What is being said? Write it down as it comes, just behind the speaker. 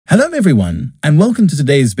Hello everyone, and welcome to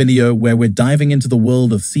today's video where we're diving into the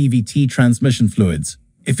world of CVT transmission fluids.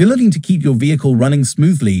 If you're looking to keep your vehicle running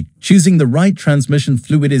smoothly, choosing the right transmission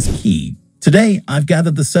fluid is key. Today, I've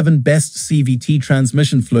gathered the 7 best CVT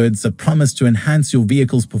transmission fluids that promise to enhance your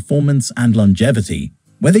vehicle's performance and longevity.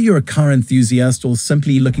 Whether you're a car enthusiast or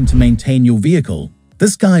simply looking to maintain your vehicle,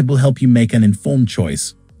 this guide will help you make an informed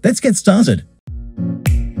choice. Let's get started.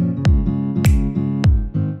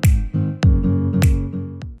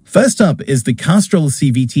 First up is the Castrol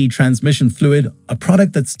CVT Transmission Fluid, a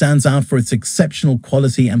product that stands out for its exceptional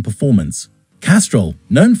quality and performance. Castrol,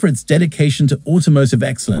 known for its dedication to automotive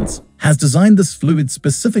excellence, has designed this fluid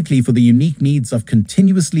specifically for the unique needs of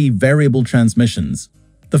continuously variable transmissions.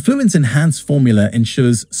 The fluid's enhanced formula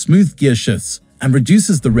ensures smooth gear shifts and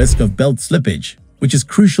reduces the risk of belt slippage, which is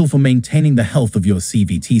crucial for maintaining the health of your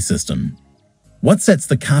CVT system. What sets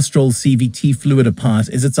the Castrol CVT fluid apart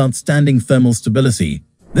is its outstanding thermal stability.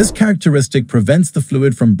 This characteristic prevents the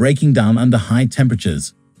fluid from breaking down under high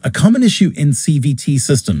temperatures, a common issue in CVT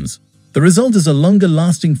systems. The result is a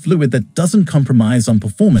longer-lasting fluid that doesn't compromise on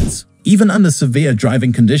performance, even under severe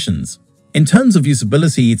driving conditions. In terms of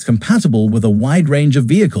usability, it's compatible with a wide range of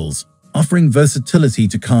vehicles, offering versatility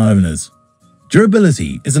to car owners.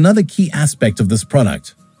 Durability is another key aspect of this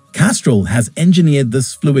product. Castrol has engineered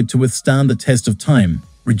this fluid to withstand the test of time,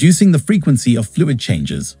 reducing the frequency of fluid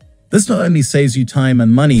changes. This not only saves you time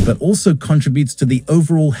and money, but also contributes to the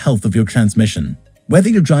overall health of your transmission. Whether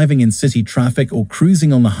you're driving in city traffic or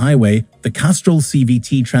cruising on the highway, the Castrol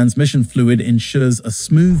CVT transmission fluid ensures a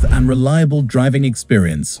smooth and reliable driving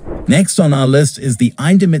experience. Next on our list is the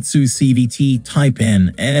Idemitsu CVT Type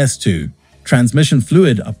N NS2 transmission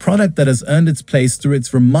fluid, a product that has earned its place through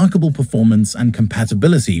its remarkable performance and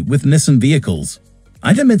compatibility with Nissan vehicles.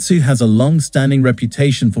 Idemitsu has a long-standing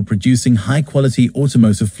reputation for producing high-quality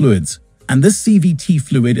automotive fluids, and this CVT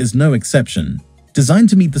fluid is no exception. Designed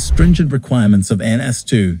to meet the stringent requirements of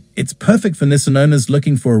NS2, it's perfect for Nissan owners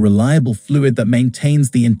looking for a reliable fluid that maintains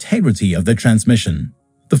the integrity of their transmission.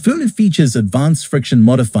 The fluid features advanced friction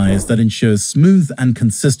modifiers that ensure smooth and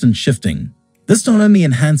consistent shifting. This not only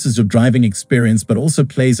enhances your driving experience but also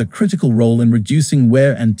plays a critical role in reducing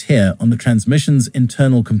wear and tear on the transmission's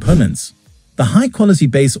internal components. The high-quality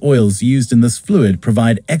base oils used in this fluid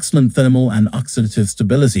provide excellent thermal and oxidative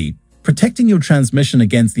stability, protecting your transmission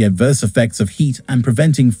against the adverse effects of heat and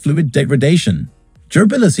preventing fluid degradation.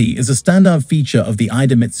 Durability is a standout feature of the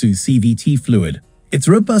Idemitsu CVT fluid. Its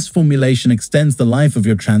robust formulation extends the life of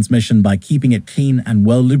your transmission by keeping it clean and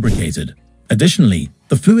well lubricated. Additionally,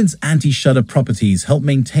 the fluid's anti-shudder properties help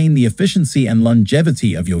maintain the efficiency and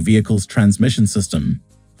longevity of your vehicle's transmission system.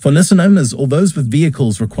 For Nissan owners or those with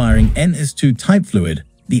vehicles requiring NS2 type fluid,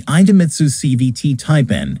 the Idemitsu CVT Type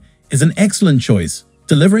N is an excellent choice,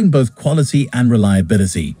 delivering both quality and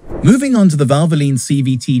reliability. Moving on to the Valvoline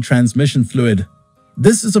CVT Transmission Fluid.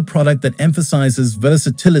 This is a product that emphasizes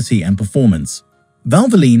versatility and performance.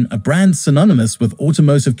 Valvoline, a brand synonymous with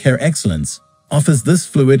automotive care excellence, offers this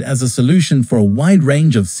fluid as a solution for a wide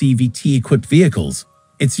range of CVT-equipped vehicles.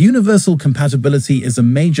 Its universal compatibility is a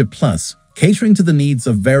major plus, catering to the needs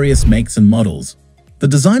of various makes and models. The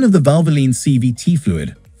design of the Valvoline CVT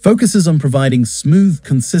fluid focuses on providing smooth,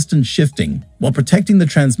 consistent shifting while protecting the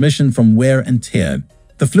transmission from wear and tear.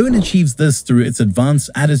 The fluid achieves this through its advanced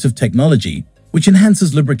additive technology, which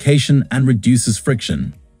enhances lubrication and reduces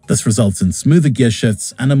friction. This results in smoother gear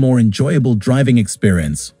shifts and a more enjoyable driving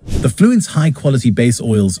experience. The fluid's high-quality base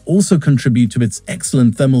oils also contribute to its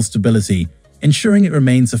excellent thermal stability, ensuring it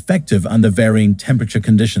remains effective under varying temperature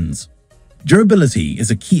conditions. Durability is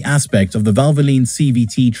a key aspect of the Valvoline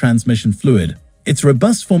CVT transmission fluid. Its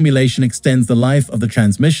robust formulation extends the life of the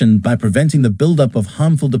transmission by preventing the buildup of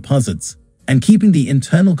harmful deposits and keeping the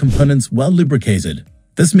internal components well lubricated.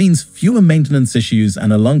 This means fewer maintenance issues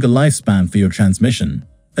and a longer lifespan for your transmission.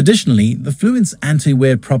 Additionally, the fluid's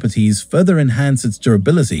anti-wear properties further enhance its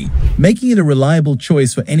durability, making it a reliable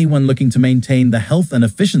choice for anyone looking to maintain the health and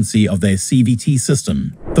efficiency of their CVT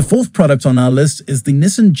system. The fourth product on our list is the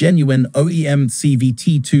Nissan Genuine OEM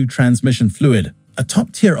CVT2 Transmission Fluid, a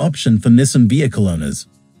top-tier option for Nissan vehicle owners.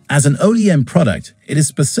 As an OEM product, it is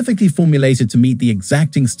specifically formulated to meet the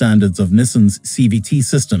exacting standards of Nissan's CVT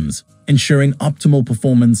systems, ensuring optimal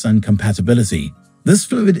performance and compatibility. This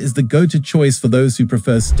fluid is the go-to choice for those who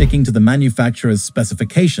prefer sticking to the manufacturer's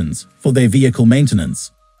specifications for their vehicle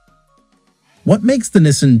maintenance. What makes the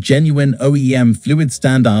Nissan Genuine OEM fluid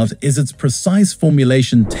stand out is its precise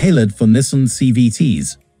formulation tailored for Nissan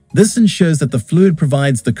CVTs. This ensures that the fluid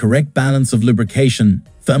provides the correct balance of lubrication,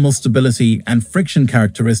 thermal stability, and friction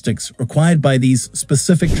characteristics required by these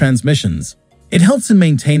specific transmissions. It helps in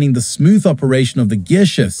maintaining the smooth operation of the gear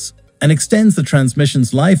shifts and extends the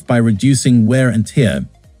transmission's life by reducing wear and tear.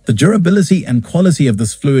 The durability and quality of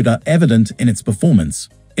this fluid are evident in its performance.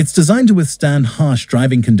 It's designed to withstand harsh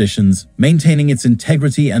driving conditions, maintaining its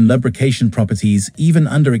integrity and lubrication properties even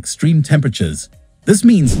under extreme temperatures. This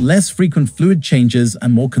means less frequent fluid changes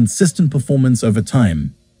and more consistent performance over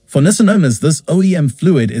time. For Nissan owners, this OEM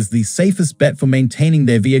fluid is the safest bet for maintaining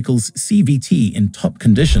their vehicle's CVT in top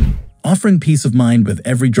condition, offering peace of mind with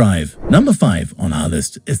every drive. Number 5 on our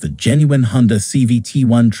list is the genuine Honda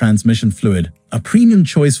CVT Transmission Fluid, a premium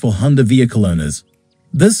choice for Honda vehicle owners.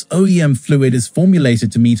 This OEM fluid is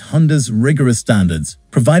formulated to meet Honda's rigorous standards,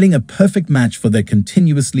 providing a perfect match for their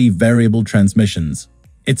continuously variable transmissions.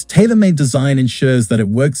 Its tailor-made design ensures that it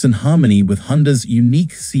works in harmony with Honda's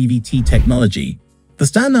unique CVT technology. The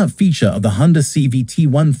standout feature of the Honda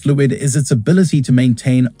CVT fluid is its ability to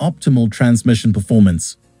maintain optimal transmission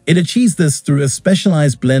performance. It achieves this through a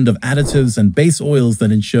specialized blend of additives and base oils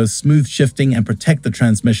that ensure smooth shifting and protect the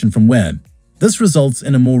transmission from wear. This results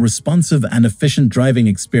in a more responsive and efficient driving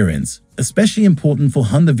experience, especially important for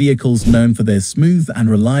Honda vehicles known for their smooth and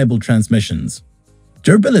reliable transmissions.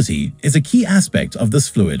 Durability is a key aspect of this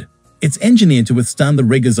fluid. It's engineered to withstand the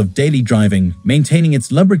rigors of daily driving, maintaining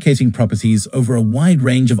its lubricating properties over a wide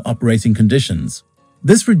range of operating conditions.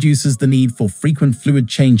 This reduces the need for frequent fluid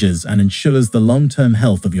changes and ensures the long-term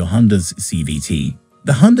health of your Honda's CVT.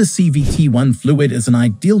 The Honda CVT fluid is an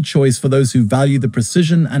ideal choice for those who value the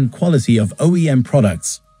precision and quality of OEM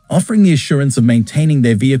products, offering the assurance of maintaining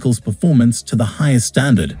their vehicle's performance to the highest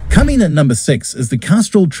standard. Coming at number 6 is the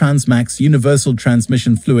Castrol Transmax Universal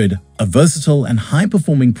Transmission Fluid, a versatile and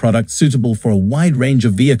high-performing product suitable for a wide range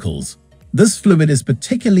of vehicles. This fluid is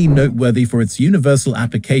particularly noteworthy for its universal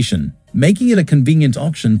application, making it a convenient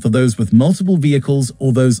option for those with multiple vehicles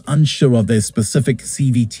or those unsure of their specific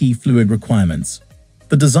CVT fluid requirements.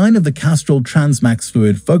 The design of the Castrol Transmax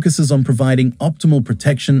fluid focuses on providing optimal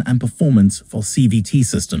protection and performance for CVT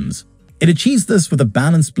systems. It achieves this with a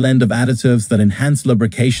balanced blend of additives that enhance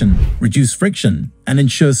lubrication, reduce friction, and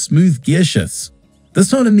ensure smooth gear shifts.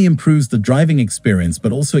 This not only improves the driving experience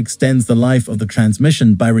but also extends the life of the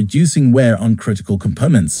transmission by reducing wear on critical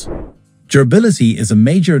components. Durability is a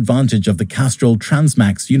major advantage of the Castrol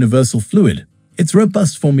Transmax Universal Fluid. Its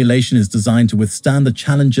robust formulation is designed to withstand the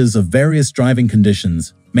challenges of various driving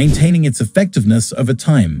conditions, maintaining its effectiveness over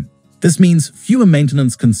time. This means fewer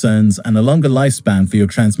maintenance concerns and a longer lifespan for your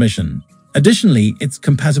transmission. Additionally, its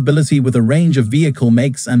compatibility with a range of vehicle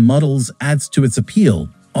makes and models adds to its appeal,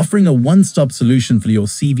 offering a one-stop solution for your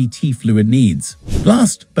CVT fluid needs.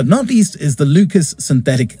 Last but not least is the Lucas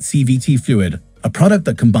Synthetic CVT Fluid, a product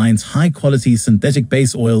that combines high-quality synthetic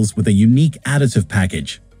base oils with a unique additive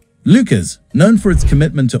package. Lucas, known for its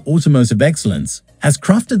commitment to automotive excellence, has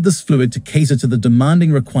crafted this fluid to cater to the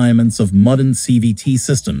demanding requirements of modern CVT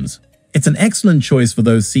systems. It's an excellent choice for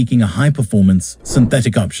those seeking a high-performance,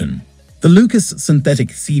 synthetic option. The Lucas Synthetic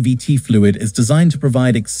CVT Fluid is designed to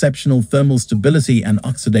provide exceptional thermal stability and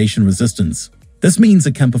oxidation resistance. This means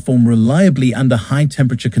it can perform reliably under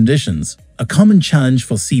high-temperature conditions, a common challenge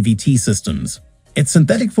for CVT systems. Its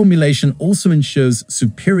synthetic formulation also ensures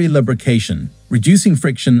superior lubrication, reducing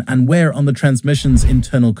friction and wear on the transmission's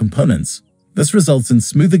internal components. This results in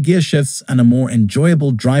smoother gear shifts and a more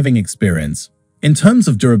enjoyable driving experience. In terms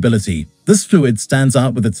of durability, this fluid stands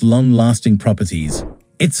out with its long-lasting properties.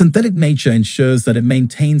 Its synthetic nature ensures that it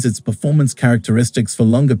maintains its performance characteristics for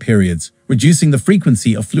longer periods, reducing the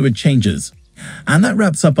frequency of fluid changes. And that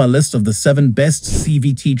wraps up our list of the 7 best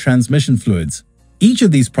CVT transmission fluids. Each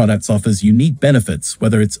of these products offers unique benefits,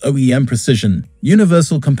 whether it's OEM precision,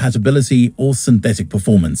 universal compatibility, or synthetic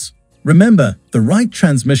performance. Remember, the right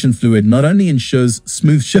transmission fluid not only ensures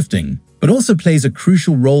smooth shifting, but also plays a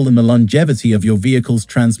crucial role in the longevity of your vehicle's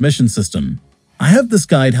transmission system. I hope this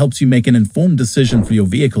guide helps you make an informed decision for your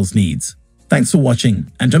vehicle's needs. Thanks for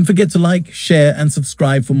watching, and don't forget to like, share, and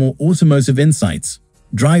subscribe for more automotive insights.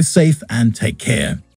 Drive safe and take care.